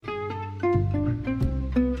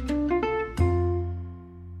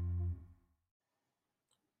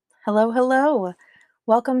Hello, hello.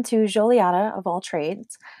 Welcome to Joliata of all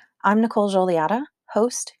trades. I'm Nicole Joliata,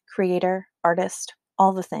 host, creator, artist,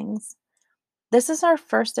 all the things. This is our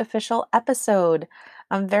first official episode.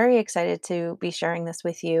 I'm very excited to be sharing this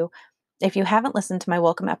with you. If you haven't listened to my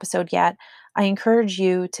welcome episode yet, I encourage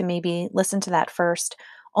you to maybe listen to that first,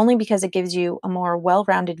 only because it gives you a more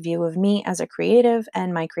well-rounded view of me as a creative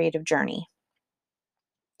and my creative journey.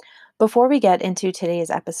 Before we get into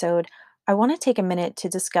today's episode, I want to take a minute to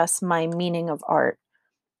discuss my meaning of art.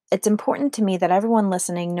 It's important to me that everyone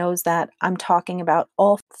listening knows that I'm talking about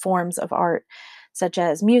all forms of art, such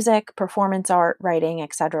as music, performance art, writing,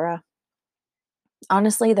 etc.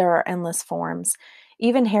 Honestly, there are endless forms.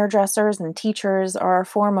 Even hairdressers and teachers are a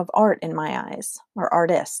form of art in my eyes, or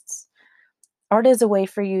artists. Art is a way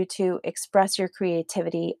for you to express your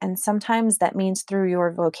creativity, and sometimes that means through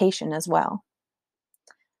your vocation as well.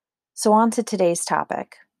 So, on to today's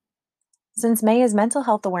topic. Since May is Mental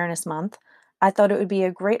Health Awareness Month, I thought it would be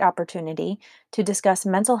a great opportunity to discuss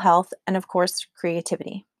mental health and, of course,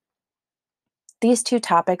 creativity. These two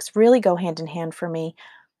topics really go hand in hand for me,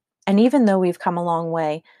 and even though we've come a long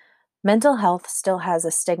way, mental health still has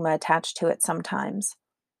a stigma attached to it sometimes.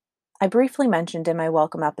 I briefly mentioned in my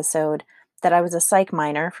welcome episode that I was a psych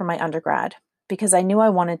minor for my undergrad because I knew I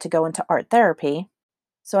wanted to go into art therapy,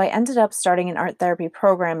 so I ended up starting an art therapy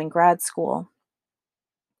program in grad school.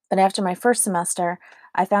 But after my first semester,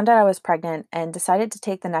 I found out I was pregnant and decided to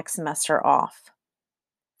take the next semester off.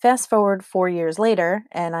 Fast forward 4 years later,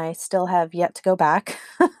 and I still have yet to go back.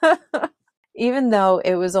 Even though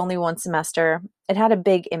it was only one semester, it had a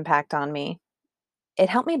big impact on me. It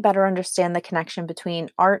helped me better understand the connection between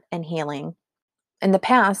art and healing. In the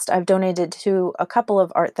past, I've donated to a couple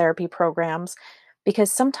of art therapy programs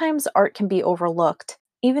because sometimes art can be overlooked.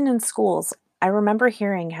 Even in schools, I remember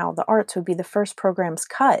hearing how the arts would be the first programs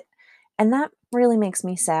cut, and that really makes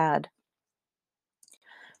me sad.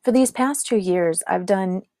 For these past 2 years, I've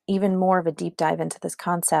done even more of a deep dive into this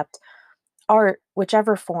concept. Art,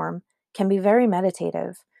 whichever form, can be very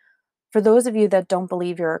meditative. For those of you that don't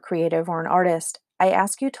believe you're a creative or an artist, I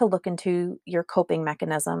ask you to look into your coping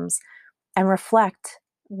mechanisms and reflect,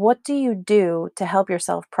 what do you do to help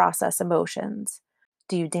yourself process emotions?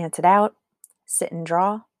 Do you dance it out, sit and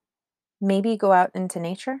draw, maybe go out into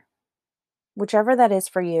nature? Whichever that is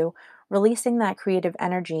for you, releasing that creative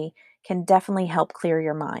energy can definitely help clear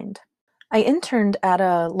your mind. I interned at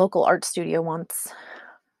a local art studio once.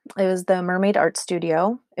 It was the Mermaid Art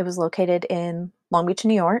Studio. It was located in Long Beach,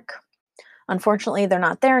 New York. Unfortunately, they're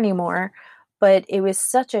not there anymore, but it was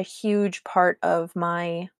such a huge part of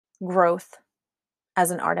my growth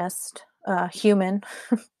as an artist, human.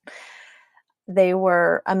 They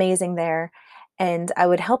were amazing there, and I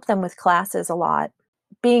would help them with classes a lot.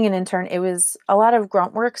 Being an intern, it was a lot of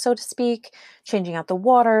grunt work, so to speak, changing out the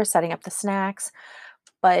water, setting up the snacks,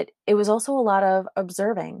 but it was also a lot of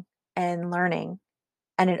observing and learning,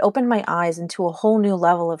 and it opened my eyes into a whole new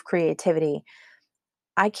level of creativity.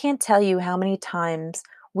 I can't tell you how many times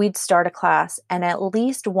we'd start a class and at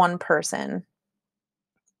least one person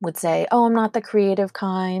would say, "Oh, I'm not the creative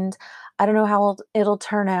kind. I don't know how it'll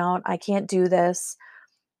turn out. I can't do this."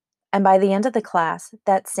 And by the end of the class,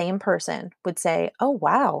 that same person would say, "Oh,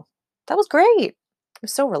 wow, that was great. It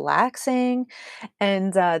was so relaxing."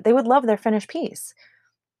 And they would love their finished piece.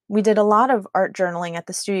 We did a lot of art journaling at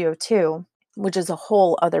the studio too, which is a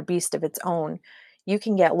whole other beast of its own. You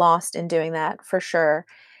can get lost in doing that for sure.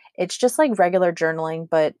 It's just like regular journaling,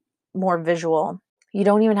 but more visual. You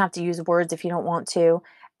don't even have to use words if you don't want to,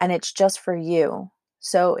 and it's just for you.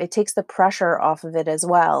 So it takes the pressure off of it as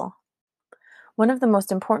well. One of the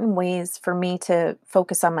most important ways for me to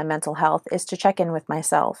focus on my mental health is to check in with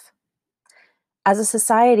myself. As a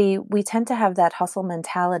society, we tend to have that hustle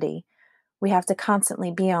mentality. We have to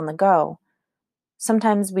constantly be on the go.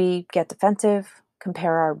 Sometimes we get defensive,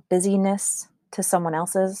 compare our busyness to someone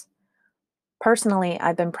else's. Personally,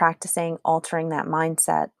 I've been practicing altering that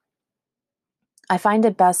mindset. I find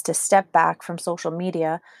it best to step back from social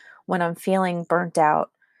media when I'm feeling burnt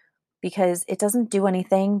out because it doesn't do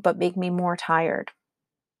anything but make me more tired.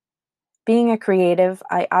 Being a creative,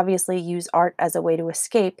 I obviously use art as a way to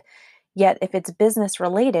escape, yet if it's business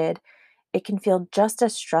related, it can feel just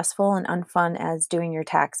as stressful and unfun as doing your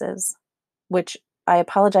taxes, which I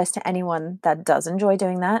apologize to anyone that does enjoy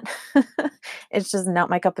doing that. It's just not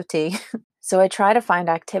my cup of tea. So I try to find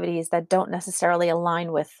activities that don't necessarily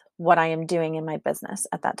align with what I am doing in my business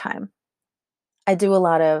at that time. I do a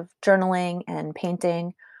lot of journaling and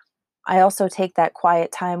painting. I also take that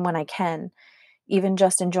quiet time when I can. Even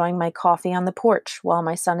just enjoying my coffee on the porch while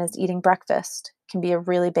my son is eating breakfast can be a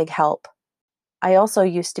really big help. I also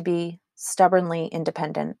used to be stubbornly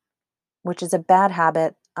independent. which is a bad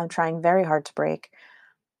habit I'm trying very hard to break.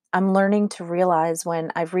 I'm learning to realize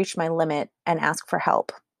when I've reached my limit and ask for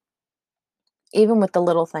help, even with the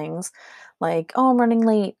little things like, oh, I'm running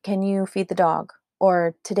late. Can you feed the dog?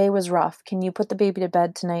 Or today was rough. Can you put the baby to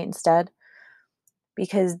bed tonight instead?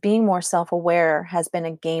 Because being more self aware has been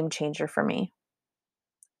a game changer for me.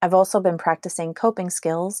 I've also been practicing coping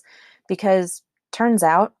skills because turns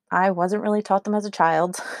out I wasn't really taught them as a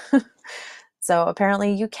child. So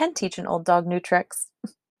apparently, you can teach an old dog new tricks.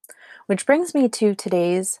 Which brings me to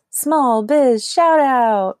today's Small Biz Shout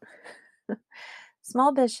Out.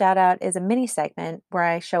 Small Biz Shout Out is a mini segment where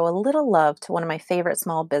I show a little love to one of my favorite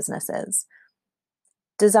small businesses.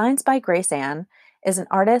 Designs by Grace Ann is an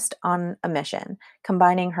artist on a mission,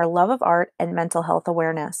 combining her love of art and mental health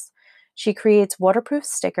awareness. She creates waterproof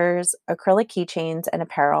stickers, acrylic keychains, and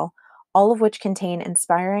apparel, all of which contain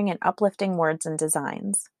inspiring and uplifting words and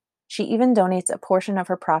designs. She even donates a portion of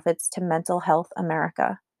her profits to Mental Health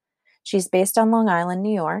America. She's based on Long Island,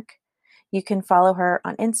 New York. You can follow her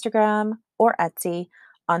on Instagram or Etsy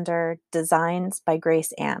under Designs by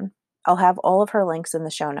Grace Ann. I'll have all of her links in the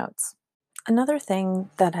show notes. Another thing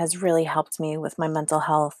that has really helped me with my mental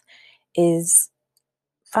health is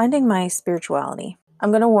finding my spirituality. I'm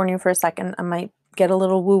going to warn you for a second, I might get a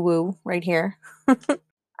little woo woo right here.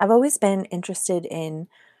 I've always been interested in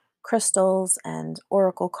crystals and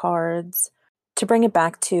oracle cards. To bring it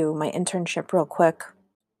back to my internship, real quick,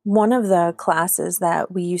 one of the classes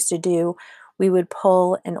that we used to do, we would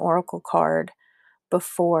pull an oracle card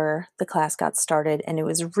before the class got started, and it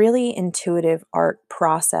was really intuitive art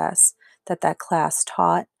process that class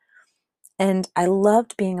taught. And I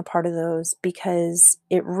loved being a part of those because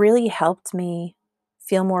it really helped me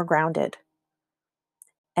feel more grounded.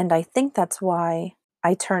 And I think that's why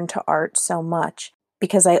I turn to art so much,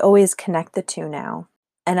 because I always connect the two now.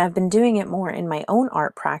 And I've been doing it more in my own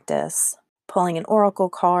art practice, pulling an oracle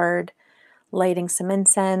card, lighting some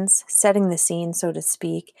incense, setting the scene, so to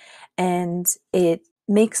speak. And it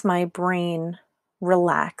makes my brain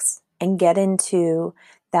relax and get into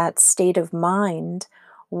that state of mind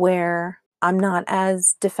where I'm not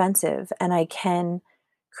as defensive and I can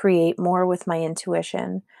create more with my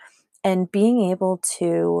intuition. And being able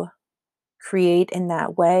to create in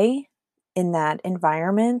that way, in that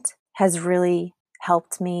environment, has really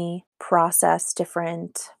helped me process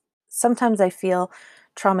different. Sometimes I feel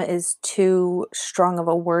trauma is too strong of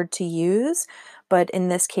a word to use, but in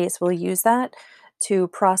this case, we'll use that to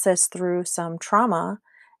process through some trauma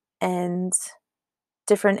and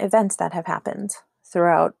different events that have happened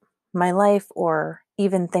throughout my life or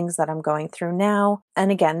even things that I'm going through now.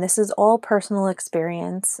 And again, this is all personal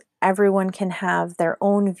experience. Everyone can have their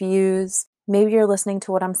own views. Maybe you're listening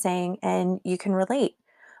to what I'm saying and you can relate,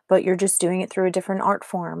 but you're just doing it through a different art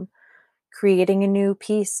form, creating a new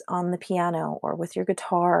piece on the piano or with your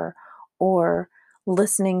guitar, or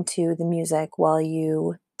listening to the music while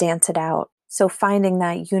you dance it out. So finding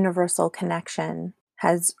that universal connection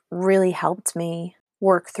has really helped me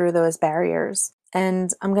work through those barriers. And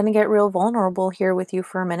I'm going to get real vulnerable here with you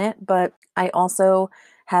for a minute, but I also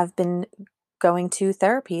have been going to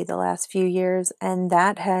therapy the last few years, and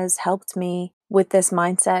that has helped me with this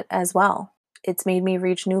mindset as well. It's made me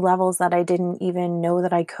reach new levels that I didn't even know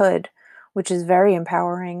that I could, which is very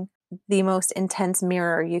empowering. The most intense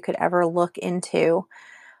mirror you could ever look into,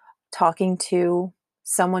 talking to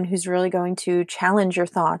someone who's really going to challenge your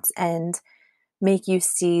thoughts and make you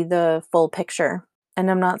see the full picture. And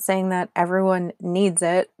I'm not saying that everyone needs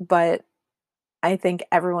it, but I think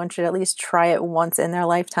everyone should at least try it once in their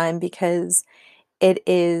lifetime, because it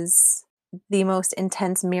is the most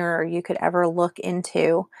intense mirror you could ever look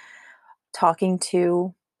into, talking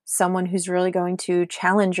to someone who's really going to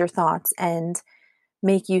challenge your thoughts and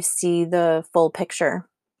make you see the full picture.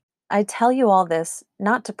 I tell you all this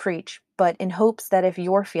not to preach, but in hopes that if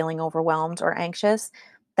you're feeling overwhelmed or anxious,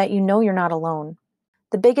 that you know you're not alone.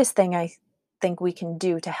 The biggest thing I think we can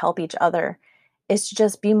do to help each other is to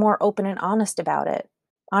just be more open and honest about it.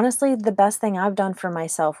 Honestly, the best thing I've done for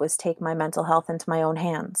myself was take my mental health into my own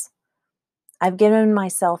hands. I've given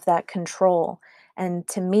myself that control, and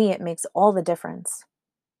to me, it makes all the difference.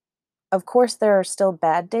 Of course, there are still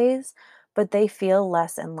bad days, but they feel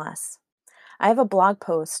less and less. I have a blog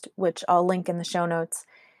post, which I'll link in the show notes.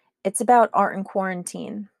 It's about art in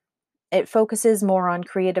quarantine. It focuses more on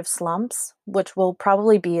creative slumps, which will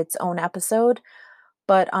probably be its own episode.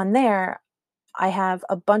 But on there, I have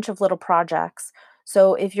a bunch of little projects.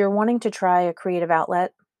 So if you're wanting to try a creative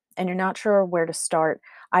outlet and you're not sure where to start,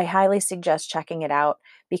 I highly suggest checking it out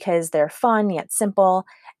because they're fun yet simple,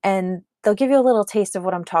 and they'll give you a little taste of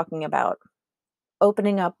what I'm talking about.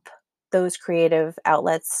 Opening up those creative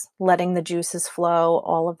outlets, letting the juices flow,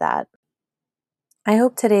 all of that. I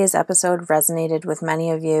hope today's episode resonated with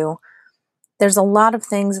many of you. There's a lot of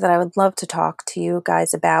things that I would love to talk to you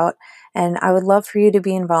guys about, and I would love for you to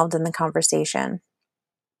be involved in the conversation.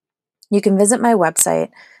 You can visit my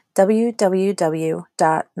website,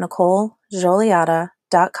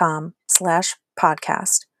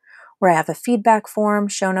 www.nicolejoliata.com/podcast, where I have a feedback form,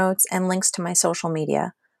 show notes, and links to my social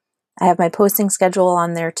media. I have my posting schedule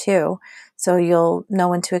on there too, so you'll know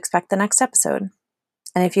when to expect the next episode.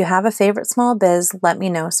 And if you have a favorite small biz, let me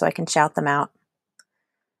know so I can shout them out.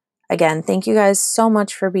 Again, thank you guys so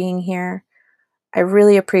much for being here. I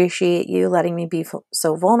really appreciate you letting me be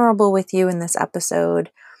so vulnerable with you in this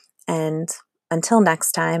episode. And until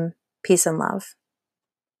next time, peace and love.